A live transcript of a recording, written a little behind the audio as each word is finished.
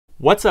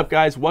What's up,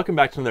 guys? Welcome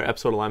back to another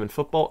episode of Lyman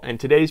Football, and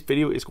today's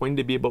video is going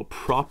to be about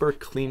proper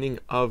cleaning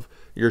of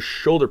your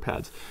shoulder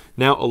pads.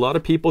 Now, a lot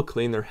of people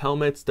clean their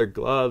helmets, their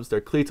gloves,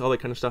 their cleats, all that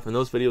kind of stuff, and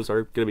those videos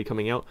are going to be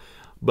coming out.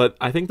 But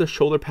I think the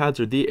shoulder pads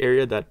are the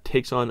area that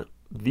takes on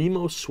the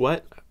most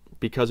sweat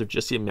because of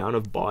just the amount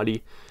of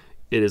body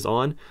it is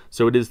on.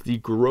 So it is the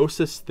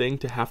grossest thing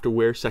to have to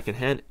wear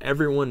secondhand.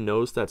 Everyone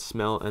knows that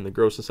smell and the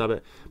grossness of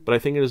it, but I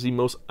think it is the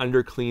most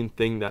underclean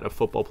thing that a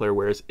football player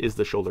wears is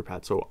the shoulder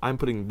pad. So I'm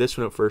putting this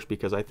one out first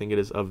because I think it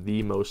is of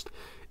the most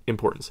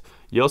importance.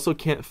 You also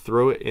can't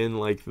throw it in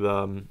like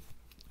the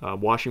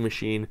washing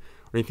machine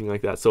or anything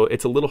like that. So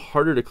it's a little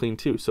harder to clean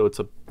too. So it's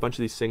a bunch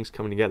of these things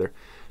coming together.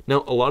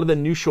 Now, a lot of the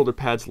new shoulder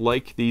pads,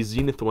 like these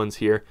Xenith ones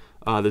here,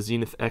 the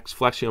Xenith X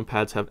Flexion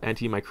pads, have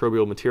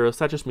antimicrobial materials.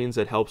 That just means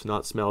it helps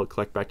not smell,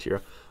 collect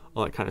bacteria,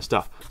 all that kind of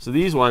stuff. So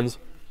these ones,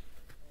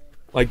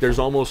 like, there's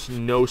almost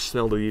no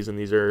smell to these, and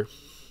these are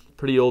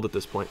pretty old at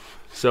this point.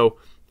 So,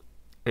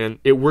 and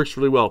it works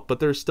really well, but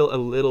there's still a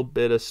little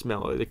bit of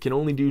smell. It can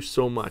only do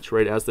so much,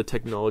 right, as the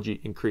technology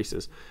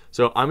increases.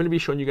 So I'm going to be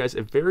showing you guys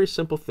a very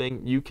simple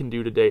thing you can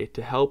do today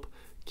to help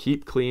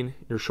keep clean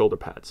your shoulder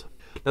pads.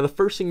 Now, the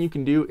first thing you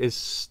can do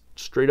is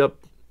straight up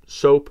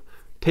soap,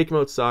 take them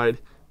outside.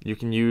 You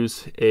can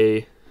use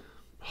a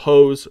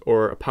hose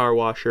or a power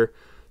washer,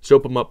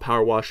 soap them up,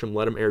 power wash them,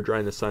 let them air dry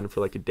in the sun for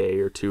like a day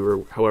or two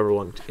or however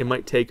long. It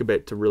might take a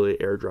bit to really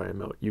air dry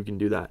them out. You can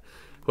do that.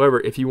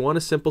 However, if you want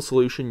a simple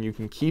solution you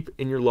can keep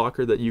in your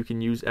locker that you can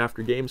use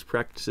after games,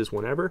 practices,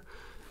 whenever,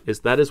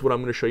 that is what I'm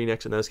going to show you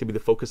next, and that's going to be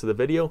the focus of the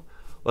video.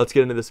 Let's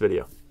get into this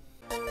video.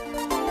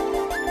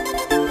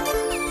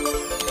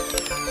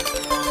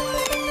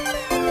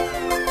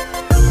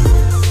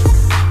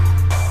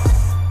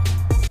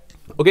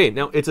 Okay,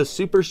 now it's a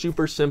super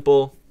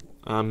simple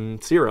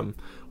serum,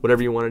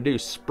 whatever you want to do.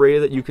 Spray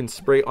that you can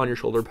spray on your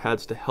shoulder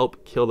pads to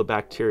help kill the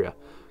bacteria.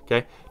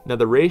 Okay, now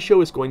the ratio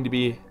is going to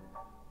be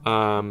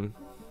 1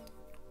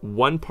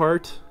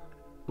 part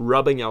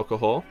rubbing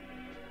alcohol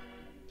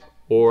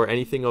or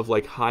anything of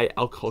like high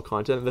alcohol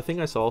content. And the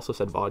thing I saw also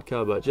said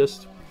vodka, but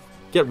just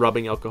get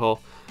rubbing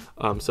alcohol.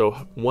 So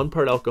 1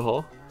 part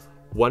alcohol,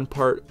 1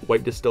 part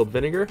white distilled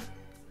vinegar,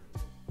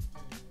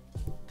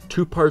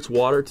 2 parts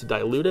water to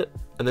dilute it,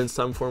 and then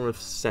some form of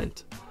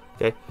scent.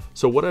 Okay,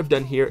 so what I've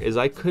done here is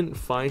I couldn't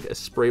find a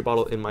spray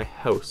bottle in my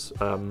house.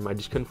 I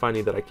just couldn't find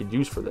any that I could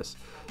use for this.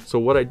 So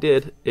what I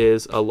did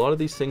is, a lot of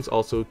these things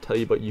also tell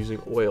you about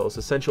using oils,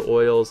 essential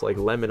oils like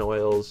lemon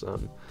oils,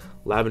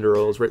 lavender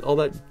oils, right? All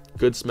that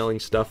good smelling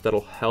stuff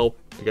that'll help,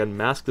 again,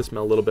 mask the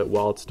smell a little bit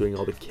while it's doing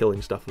all the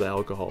killing stuff with the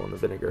alcohol and the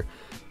vinegar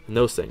and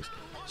those things.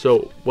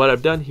 So what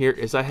I've done here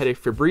is I had a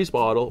Febreze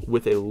bottle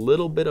with a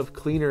little bit of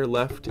cleaner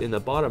left in the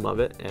bottom of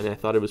it, and I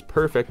thought it was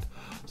perfect.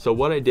 So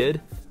what I did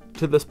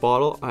to this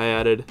bottle, I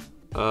added,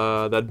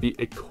 that'd be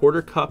a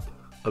 1/4 cup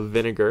of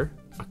vinegar,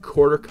 a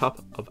 1/4 cup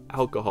of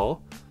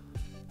alcohol,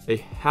 a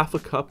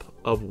 1/2 cup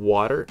of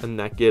water, and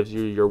that gives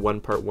you your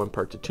 1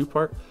 part to 2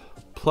 part,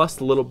 plus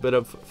a little bit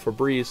of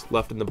Febreze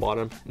left in the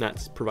bottom, and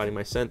that's providing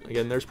my scent.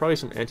 Again, there's probably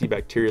some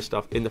antibacterial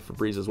stuff in the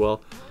Febreze as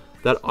well.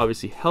 That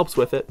obviously helps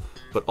with it,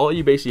 but all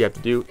you basically have to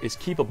do is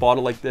keep a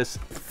bottle like this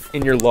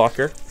in your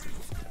locker,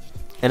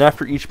 and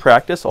after each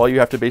practice, all you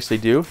have to basically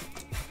do,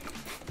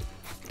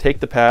 take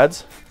the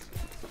pads,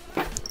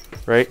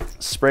 right,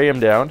 spray them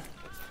down,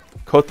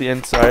 coat the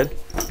inside,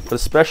 but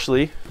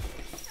especially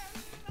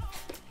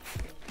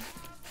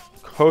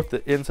coat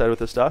the inside with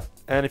this stuff.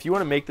 And if you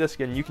want to make this,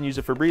 again, you can use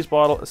a Febreze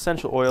bottle,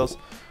 essential oils,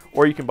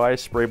 or you can buy a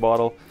spray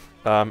bottle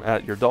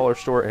at your dollar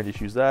store and just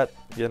use that.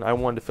 Again, I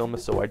wanted to film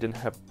this so I didn't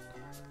have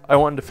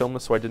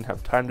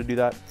time to do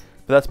that,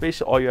 but that's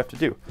basically all you have to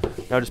do.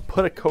 Now just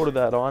put a coat of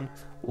that on,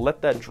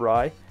 let that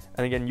dry,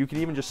 and again, you can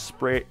even just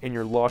spray it in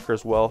your locker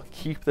as well.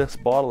 Keep this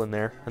bottle in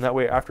there, and that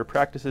way after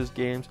practices,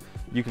 games,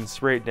 you can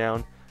spray it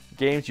down.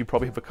 Games, you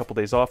probably have a couple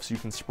days off, so you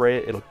can spray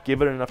it. It'll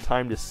give it enough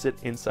time to sit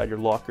inside your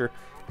locker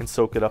and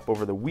soak it up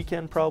over the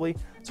weekend probably.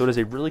 So it is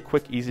a really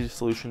quick, easy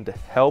solution to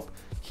help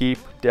keep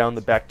down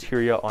the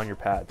bacteria on your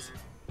pads.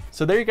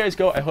 So there you guys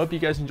go. I hope you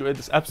guys enjoyed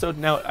this episode.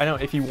 Now, I know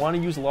if you want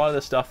to use a lot of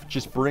this stuff,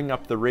 just bring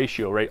up the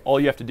ratio, right? All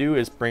you have to do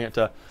is bring it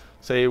to,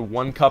 say,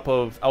 1 cup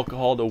of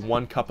alcohol to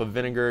 1 cup of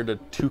vinegar to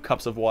 2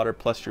 cups of water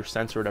plus your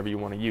scents or whatever you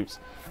want to use.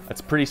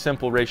 That's a pretty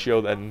simple ratio,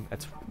 then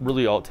that's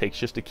really all it takes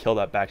just to kill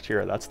that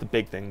bacteria. That's the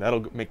big thing.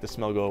 That'll make the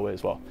smell go away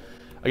as well.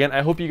 Again,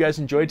 I hope you guys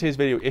enjoyed today's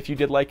video. If you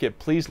did like it,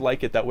 please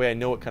like it. That way I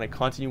know what kind of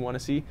content you want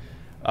to see.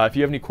 If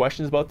you have any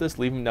questions about this,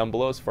 leave them down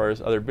below as far as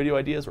other video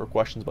ideas or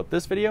questions about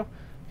this video.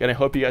 Again, I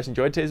hope you guys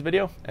enjoyed today's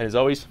video, and as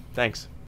always, thanks.